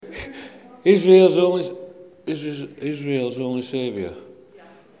Israel's only Saviour.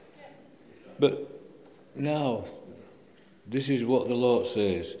 But now, this is what the Lord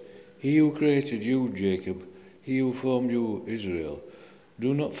says. He who created you, Jacob, he who formed you, Israel,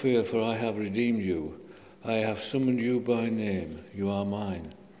 do not fear, for I have redeemed you. I have summoned you by name. You are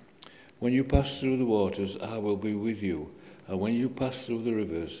mine. When you pass through the waters, I will be with you. And when you pass through the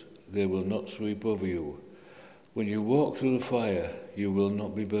rivers, they will not sweep over you. When you walk through the fire, you will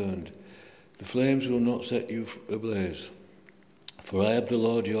not be burned. The flames will not set you ablaze. For I am the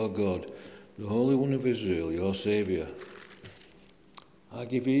Lord your God, the Holy One of Israel, your Saviour. I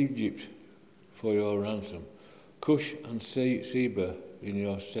give Egypt for your ransom, Cush and Seba in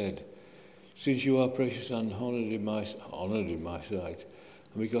your stead. Since you are precious and honoured in my sight,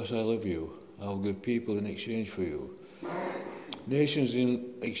 and because I love you, I will give people in exchange for you, nations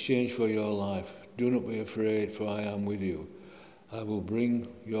in exchange for your life. Do not be afraid, for I am with you. I will bring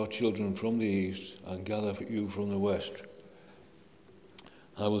your children from the east and gather you from the west.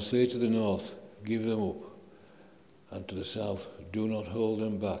 I will say to the north, give them up, and to the south, do not hold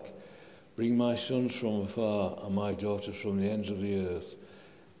them back. Bring my sons from afar and my daughters from the ends of the earth.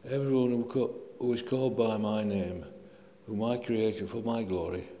 Everyone who is called by my name, whom I created for my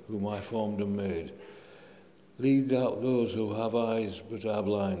glory, whom I formed and made. Lead out those who have eyes but are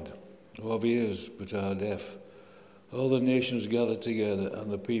blind, who have ears but are deaf. All the nations gather together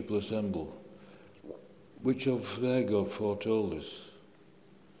and the people assemble. Which of their God foretold this?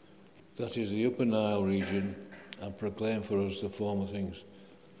 That is the Upper Nile region, and proclaim for us the former things.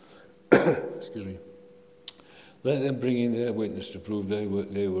 Excuse me. Let them bring in their witness to prove they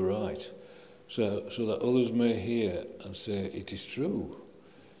were right, so that others may hear and say, it is true.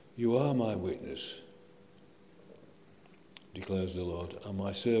 You are my witness, declares the Lord, and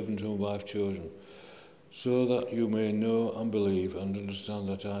my servant whom I have chosen, so that you may know and believe and understand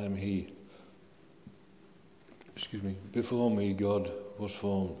that I am He. Excuse me. Before me, no God was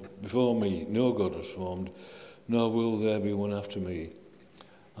formed, nor will there be one after me.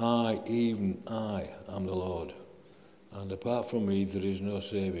 I, even I, am the Lord, and apart from me there is no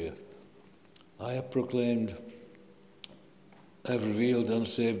Saviour. I have revealed and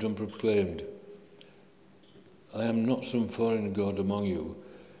saved and proclaimed. I am not some foreign God among you.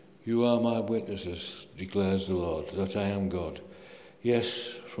 You are my witnesses, declares the Lord, that I am God.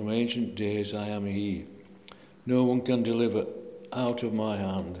 Yes, from ancient days I am He. No one can deliver out of my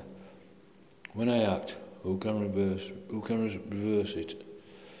hand. When I act, who can reverse it?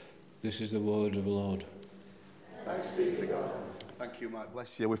 This is the word of the Lord. Thanks be to God. Thank you, Mike.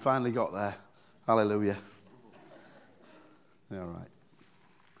 Bless you. We finally got there. Hallelujah. All right.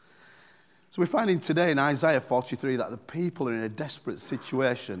 So we're finding today in Isaiah 43 that the people are in a desperate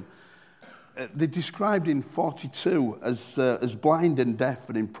situation. They're described in 42 as blind and deaf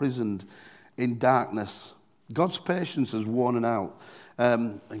and imprisoned in darkness. God's patience has worn out.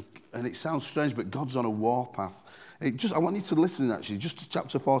 And it sounds strange, but God's on a warpath. I want you to listen, actually, just to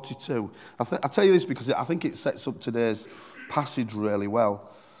chapter 42. I tell you this because I think it sets up today's passage really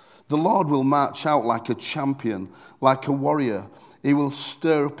well. The Lord will march out like a champion, like a warrior. He will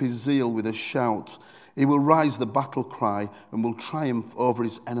stir up his zeal with a shout. He will raise the battle cry and will triumph over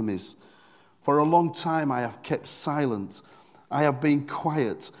his enemies. For a long time I have kept silent. I have been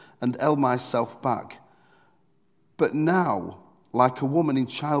quiet and held myself back. But now, like a woman in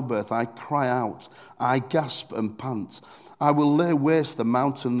childbirth, I cry out, I gasp and pant. I will lay waste the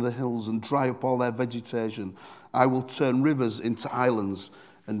mountain and the hills and dry up all their vegetation. I will turn rivers into islands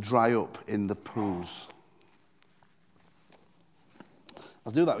and dry up in the pools.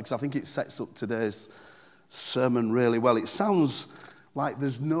 I'll do that because I think it sets up today's sermon really well. It sounds like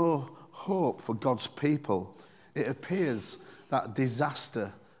there's no hope for God's people. It appears that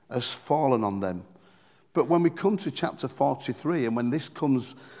disaster has fallen on them. But when we come to chapter 43, and when this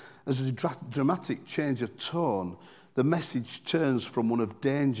comes as a dramatic change of tone, the message turns from one of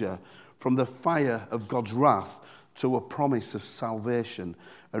danger, from the fire of God's wrath, to a promise of salvation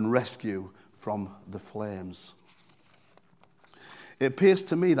and rescue from the flames. It appears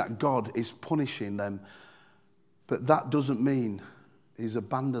to me that God is punishing them, but that doesn't mean He's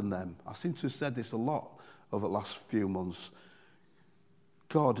abandoned them. I seem to have said this a lot over the last few months.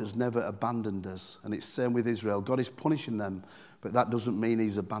 God has never abandoned us, and it's the same with Israel. God is punishing them, but that doesn't mean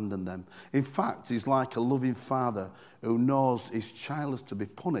He's abandoned them. In fact, He's like a loving father who knows his child is to be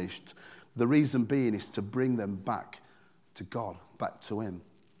punished. The reason being is to bring them back to God, back to Him.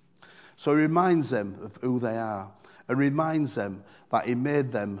 So He reminds them of who they are, and reminds them that He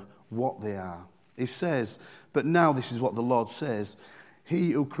made them what they are. He says, but now this is what the Lord says,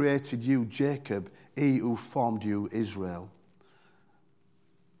 He who created you, Jacob, He who formed you, Israel.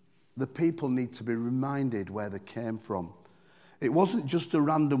 the people need to be reminded where they came from. It wasn't just a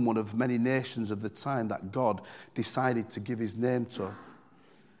random one of many nations of the time that God decided to give his name to.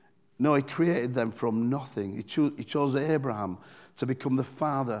 No, he created them from nothing. He chose Abraham to become the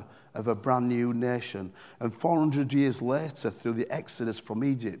father of a brand new nation. And 400 years later, through the exodus from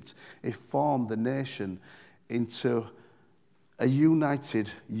Egypt, he formed the nation into a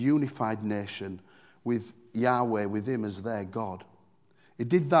unified nation with Yahweh, with him as their God. He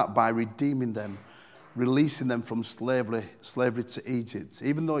did that by redeeming them, releasing them from slavery to Egypt.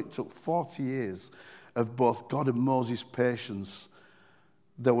 Even though it took 40 years of both God and Moses' patience,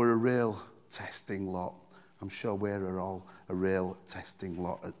 they were a real testing lot. I'm sure we're all a real testing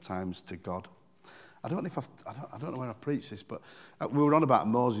lot at times to God. I don't know where I preached this, but we were on about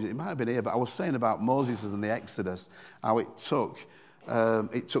Moses. It might have been here, but I was saying about Moses and the Exodus, how it took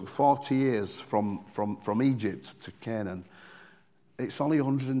 40 years from Egypt to Canaan. It's only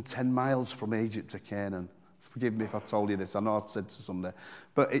 110 miles from Egypt to Canaan. Forgive me if I told you this. I know I said to somebody.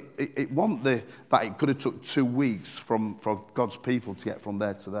 But it wasn't that it could have took 2 weeks for God's people to get from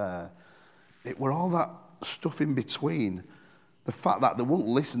there to there. It were all that stuff in between. The fact that they wouldn't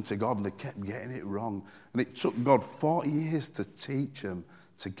listen to God and they kept getting it wrong. And it took God 40 years to teach them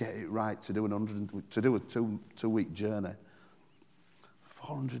to get it right, to do a two-week journey.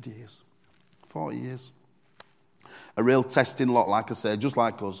 400 years. 40 years. A real testing lot, like I said, just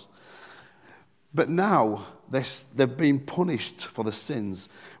like us. But now they've been punished for the sins.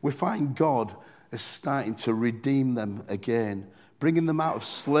 We find God is starting to redeem them again, bringing them out of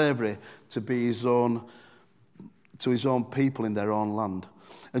slavery to be his own people in their own land.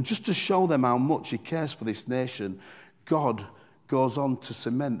 And just to show them how much he cares for this nation, God goes on to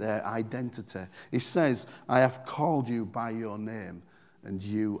cement their identity. He says, I have called you by your name, and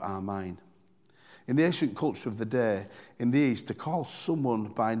you are mine. In the ancient culture of the day, in the East, to call someone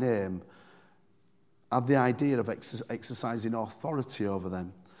by name had the idea of exercising authority over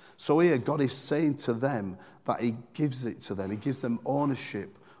them. So here, God is saying to them that he gives it to them. He gives them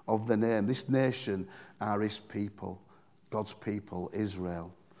ownership of the name. This nation are his people, God's people,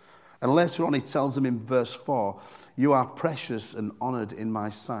 Israel. And later on, he tells them in verse 4, you are precious and honoured in my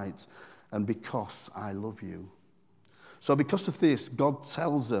sight, and because I love you. So because of this, God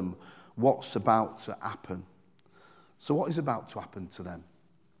tells them what's about to happen. So what is about to happen to them?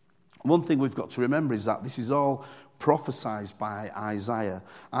 One thing we've got to remember is that this is all prophesied by Isaiah.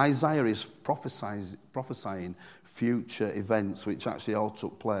 Isaiah is prophesying future events which actually all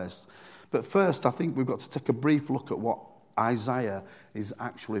took place. But first, I think we've got to take a brief look at what Isaiah is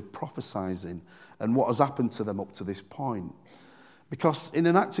actually prophesying and what has happened to them up to this point. Because in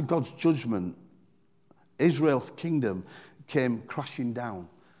an act of God's judgment, Israel's kingdom came crashing down.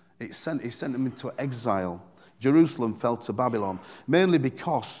 It sent them into exile. Jerusalem fell to Babylon, mainly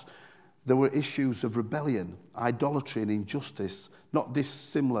because there were issues of rebellion, idolatry and injustice, not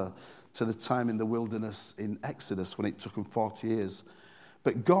dissimilar to the time in the wilderness in Exodus when it took them 40 years.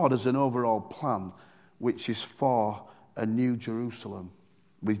 But God has an overall plan which is for a new Jerusalem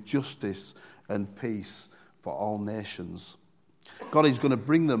with justice and peace for all nations. God is going to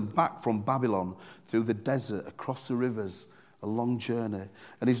bring them back from Babylon through the desert, across the rivers, a long journey.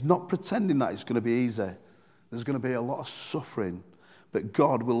 And he's not pretending that it's going to be easy. There's going to be a lot of suffering, but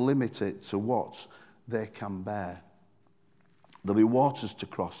God will limit it to what they can bear. There'll be waters to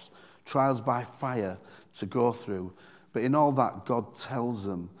cross, trials by fire to go through. But in all that, God tells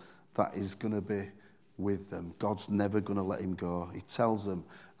them that he's going to be with them. God's never going to let him go. He tells them,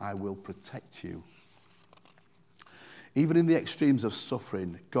 I will protect you. Even in the extremes of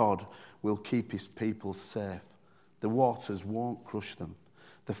suffering, God will keep his people safe. The waters won't crush them.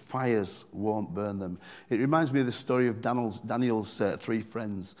 The fires won't burn them. It reminds me of the story of Daniel's 3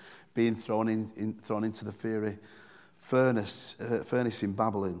 friends being thrown into the fiery furnace in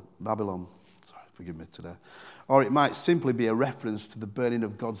Babylon. Sorry, forgive me today. Or it might simply be a reference to the burning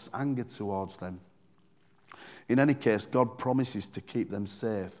of God's anger towards them. In any case, God promises to keep them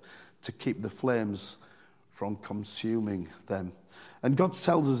safe, to keep the flames from consuming them. And God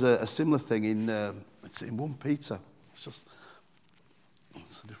tells us a similar thing in 1 Peter.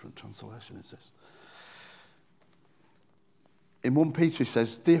 It's a different translation, it says. In 1 Peter he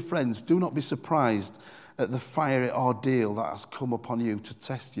says, dear friends, do not be surprised at the fiery ordeal that has come upon you to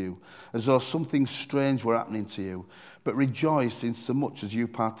test you, as though something strange were happening to you. But rejoice in so much as you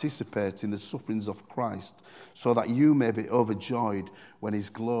participate in the sufferings of Christ, so that you may be overjoyed when his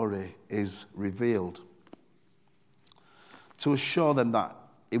glory is revealed. To assure them that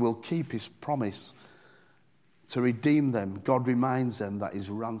he will keep his promise to redeem them, God reminds them that he's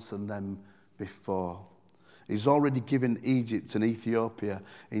ransomed them before. He's already given Egypt and Ethiopia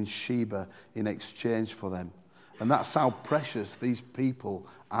in Sheba in exchange for them. And that's how precious these people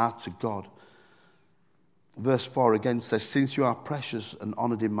are to God. Verse 4 again says, since you are precious and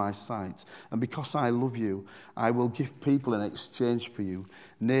honoured in my sight, and because I love you, I will give people in exchange for you,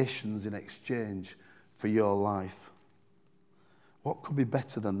 nations in exchange for your life. What could be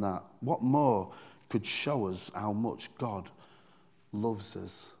better than that? What more could show us how much God loves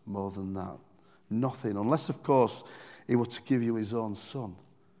us more than that? Nothing, unless, of course, he were to give you his own son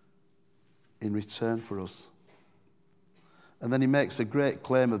in return for us. And then he makes a great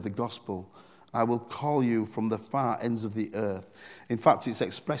claim of the gospel. I will call you from the far ends of the earth. In fact, it's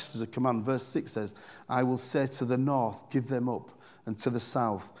expressed as a command. Verse 6 says, I will say to the north, give them up, and to the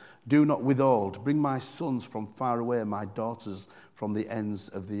south, do not withhold. Bring my sons from far away, my daughters from the ends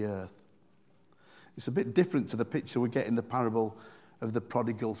of the earth. It's a bit different to the picture we get in the parable of the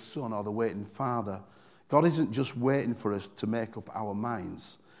prodigal son or the waiting father. God isn't just waiting for us to make up our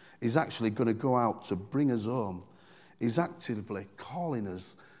minds. He's actually going to go out to bring us home. He's actively calling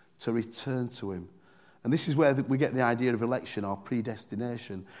us to return to him. And this is where we get the idea of election or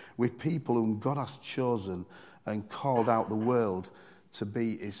predestination, with people whom God has chosen and called out the world to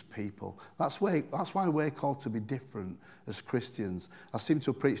be his people. That's why we're called to be different as Christians. I seem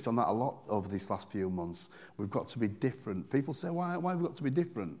to have preached on that a lot over these last few months. We've got to be different. People say, why have we got to be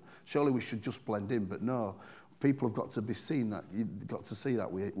different? Surely we should just blend in. But no, people have got to be seen that, you've got to see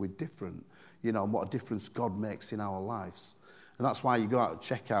that we're different, and what a difference God makes in our lives. And that's why you go out and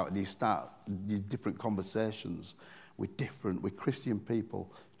check out and you start your different conversations. We're different. We're Christian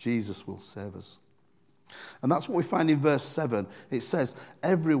people. Jesus will save us. And that's what we find in verse 7. It says,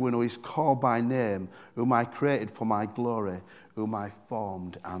 everyone who is called by name, whom I created for my glory, whom I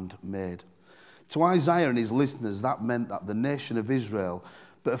formed and made. To Isaiah and his listeners, that meant that the nation of Israel,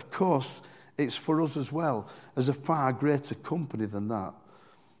 but of course, it's for us as well, as a far greater company than that.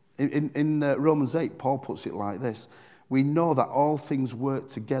 In Romans 8, Paul puts it like this. We know that all things work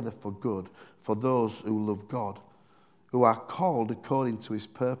together for good for those who love God, who are called according to his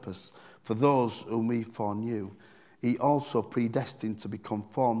purpose. For those whom he foreknew, he also predestined to be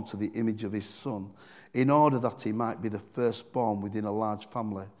conformed to the image of his Son, in order that he might be the firstborn within a large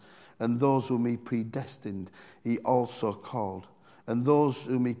family. And those whom he predestined, he also called. And those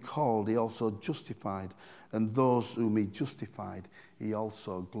whom he called, he also justified. And those whom he justified, he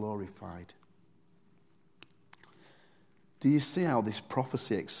also glorified. Do you see how this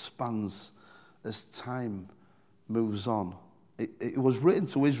prophecy expands as time moves on? It was written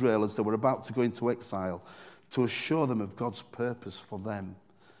to Israel as they were about to go into exile to assure them of God's purpose for them.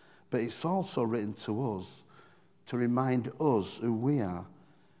 But it's also written to us to remind us who we are.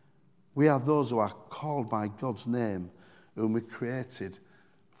 We are those who are called by God's name, whom we created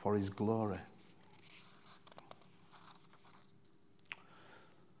for his glory.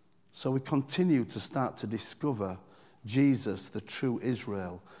 So we continue to start to discover Jesus, the true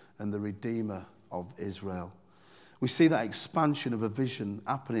Israel, and the Redeemer of Israel. We see that expansion of a vision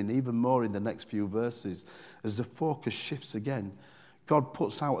happening even more in the next few verses as the focus shifts again. God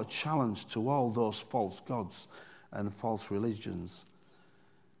puts out a challenge to all those false gods and false religions.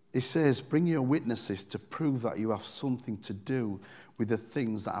 He says, bring your witnesses to prove that you have something to do with the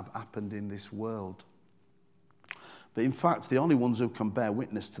things that have happened in this world. But in fact, the only ones who can bear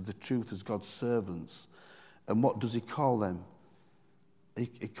witness to the truth is God's servants. And what does he call them? He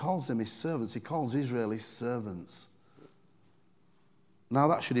calls them his servants. He calls Israel his servants. Now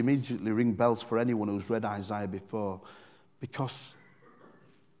that should immediately ring bells for anyone who's read Isaiah before, because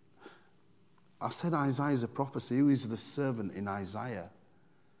I said Isaiah's a prophecy. Who is the servant in Isaiah?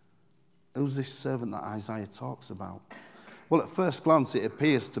 Who's this servant that Isaiah talks about? Well, at first glance, it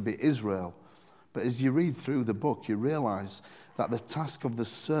appears to be Israel. But as you read through the book, you realize that the task of the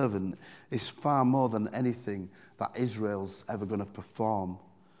servant is far more than anything that Israel's ever going to perform.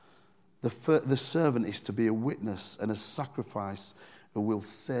 The servant is to be a witness and a sacrifice who will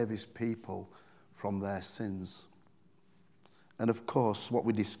save his people from their sins. And of course, what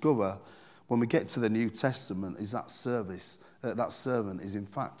we discover when we get to the New Testament is that servant is in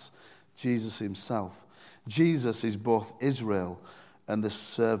fact Jesus himself. Jesus is both Israel and the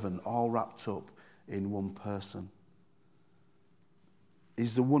servant, all wrapped up in one person.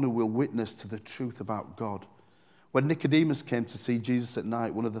 He's the one who will witness to the truth about God. When Nicodemus came to see Jesus at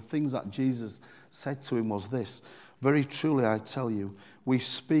night, one of the things that Jesus said to him was this: very truly I tell you, we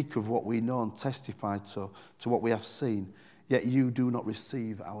speak of what we know and testify to what we have seen, yet you do not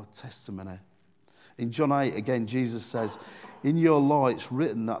receive our testimony. In John 8, again, Jesus says, in your law it's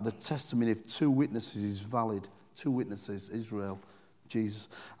written that the testimony of two witnesses is valid. Two witnesses, Israel, Jesus.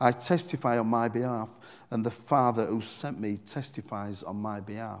 I testify on my behalf, and the Father who sent me testifies on my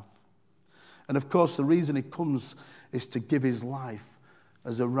behalf. And of course, the reason he comes is to give his life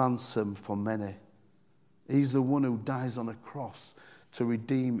as a ransom for many. He's the one who dies on a cross to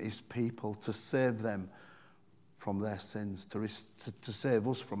redeem his people, to save them from their sins, to save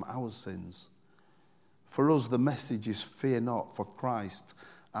us from our sins. For us, the message is fear not, for Christ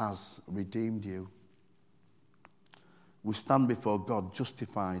has redeemed you. We stand before God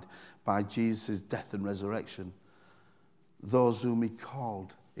justified by Jesus' death and resurrection. Those whom he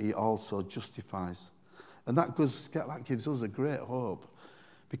called, he also justifies. And that gives us a great hope,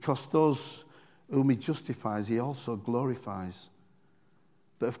 because those whom he justifies, he also glorifies.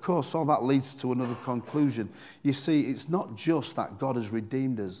 But of course, all that leads to another conclusion. You see, it's not just that God has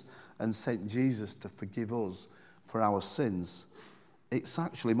redeemed us and sent Jesus to forgive us for our sins. It's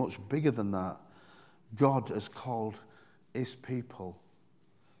actually much bigger than that. God has called his people.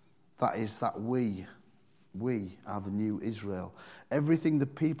 That is, that we are the new Israel. Everything the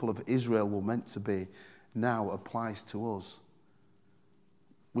people of Israel were meant to be now applies to us.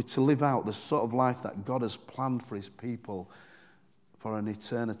 We're to live out the sort of life that God has planned for his people for an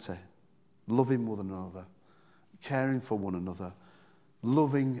eternity. Loving one another, caring for one another,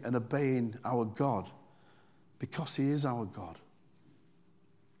 loving and obeying our God, because he is our God.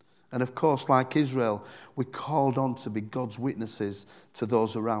 And of course, like Israel, we're called on to be God's witnesses to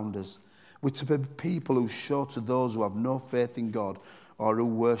those around us. We're to be people who show to those who have no faith in God or who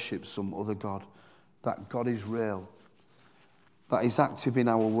worship some other God that God is real, that is active in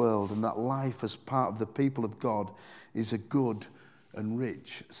our world, and that life as part of the people of God is a good and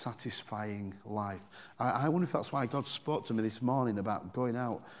rich, satisfying life. I wonder if that's why God spoke to me this morning about going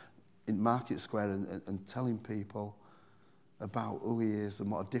out in Market Square and telling people about who he is and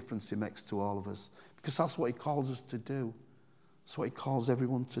what a difference he makes to all of us. Because that's what he calls us to do. That's what he calls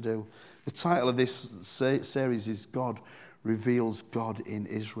everyone to do. The title of this series is God Reveals God in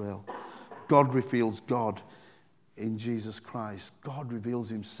Israel. God reveals God in Jesus Christ. God reveals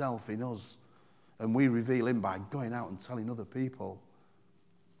himself in us. And we reveal him by going out and telling other people.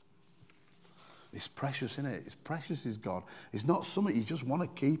 It's precious, isn't it? It's precious, is God. It's not something you just want to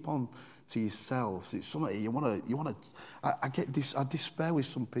keep on to yourselves. It's something you want to. I despair with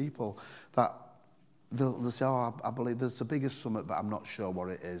some people that they'll say, "Oh, I believe there's a bigger summit, but I'm not sure what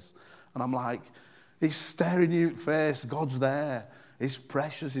it is." And I'm like, "It's staring you in the face. God's there. It's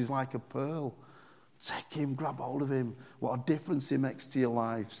precious. He's like a pearl. Take him, grab hold of him. What a difference he makes to your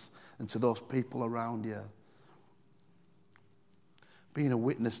lives and to those people around you." Being a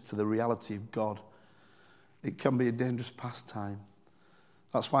witness to the reality of God, it can be a dangerous pastime.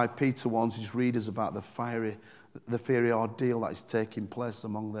 That's why Peter warns his readers about the fiery ordeal that is taking place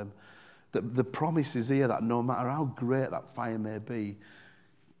among them. The promise is here that no matter how great that fire may be,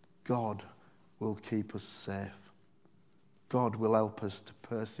 God will keep us safe. God will help us to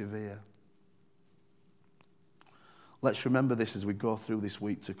persevere. Let's remember this as we go through this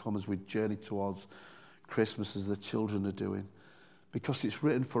week to come, as we journey towards Christmas, as the children are doing. Because it's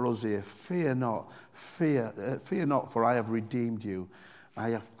written for us here, fear not, for I have redeemed you. I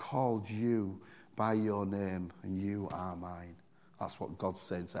have called you by your name, and you are mine. That's what God's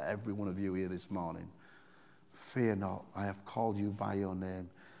saying to every one of you here this morning. Fear not, I have called you by your name,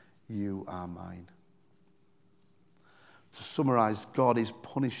 you are mine. To summarize, God is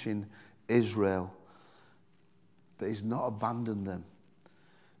punishing Israel, but he's not abandoned them.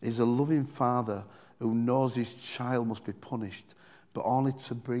 He's a loving father who knows his child must be punished, but only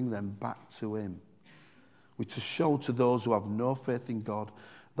to bring them back to him. We're to show to those who have no faith in God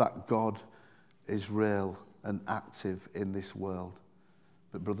that God is real and active in this world.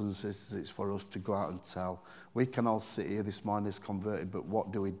 But brothers and sisters, it's for us to go out and tell. We can all sit here this morning as converted, but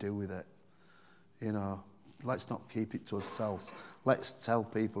what do we do with it? You know, let's not keep it to ourselves. Let's tell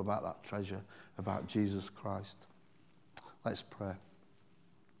people about that treasure, about Jesus Christ. Let's pray.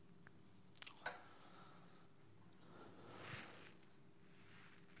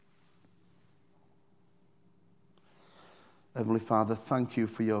 Heavenly Father, thank you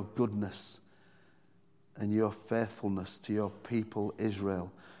for your goodness and your faithfulness to your people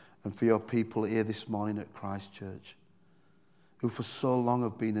Israel, and for your people here this morning at Christ Church, who for so long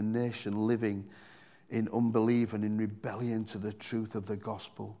have been a nation living in unbelief and in rebellion to the truth of the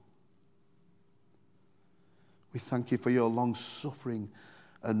gospel. We thank you for your long suffering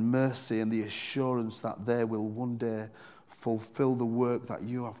and mercy and the assurance that they will one day fulfill the work that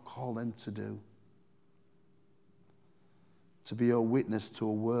you have called them to do. To be your witness to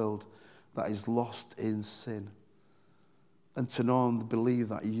a world that is lost in sin, and to know and believe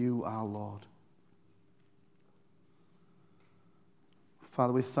that you are Lord.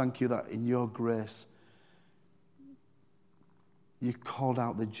 Father, we thank you that in your grace, you called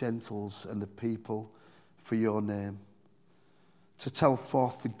out the gentles and the people for your name, to tell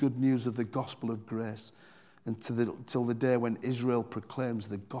forth the good news of the gospel of grace until the day when Israel proclaims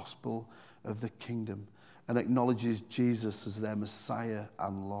the gospel of the kingdom and acknowledges Jesus as their Messiah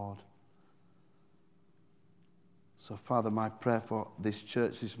and Lord. So, Father, my prayer for this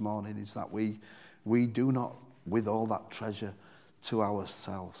church this morning is that we do not withhold that treasure to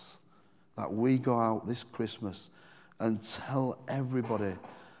ourselves, that we go out this Christmas and tell everybody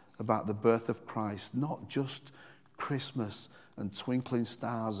about the birth of Christ, not just Christmas and twinkling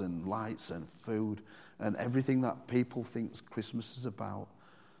stars and lights and food and everything that people think Christmas is about,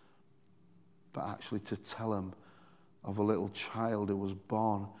 but actually to tell them of a little child who was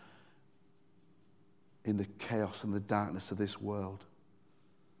born in the chaos and the darkness of this world.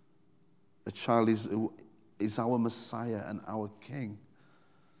 A child is our Messiah and our King.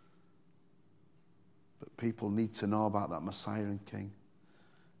 But people need to know about that Messiah and King.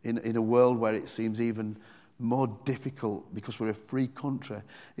 In a world where it seems even more difficult, because we're a free country,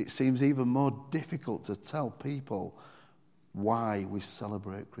 it seems even more difficult to tell people why we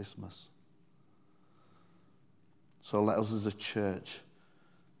celebrate Christmas. So let us as a church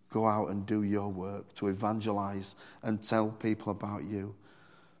go out and do your work to evangelize and tell people about you,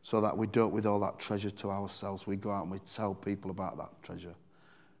 so that we don't withhold that treasure to ourselves. We go out and we tell people about that treasure,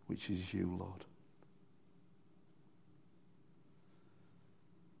 which is you, Lord.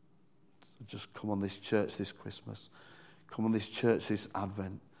 So just come on this church this Christmas. Come on this church this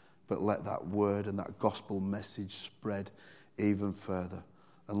Advent. But let that word and that gospel message spread even further.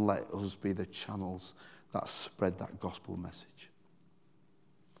 And let us be the channels that spread that gospel message.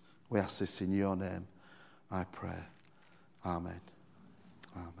 We ask this in your name, I pray. Amen.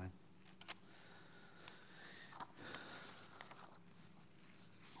 Amen.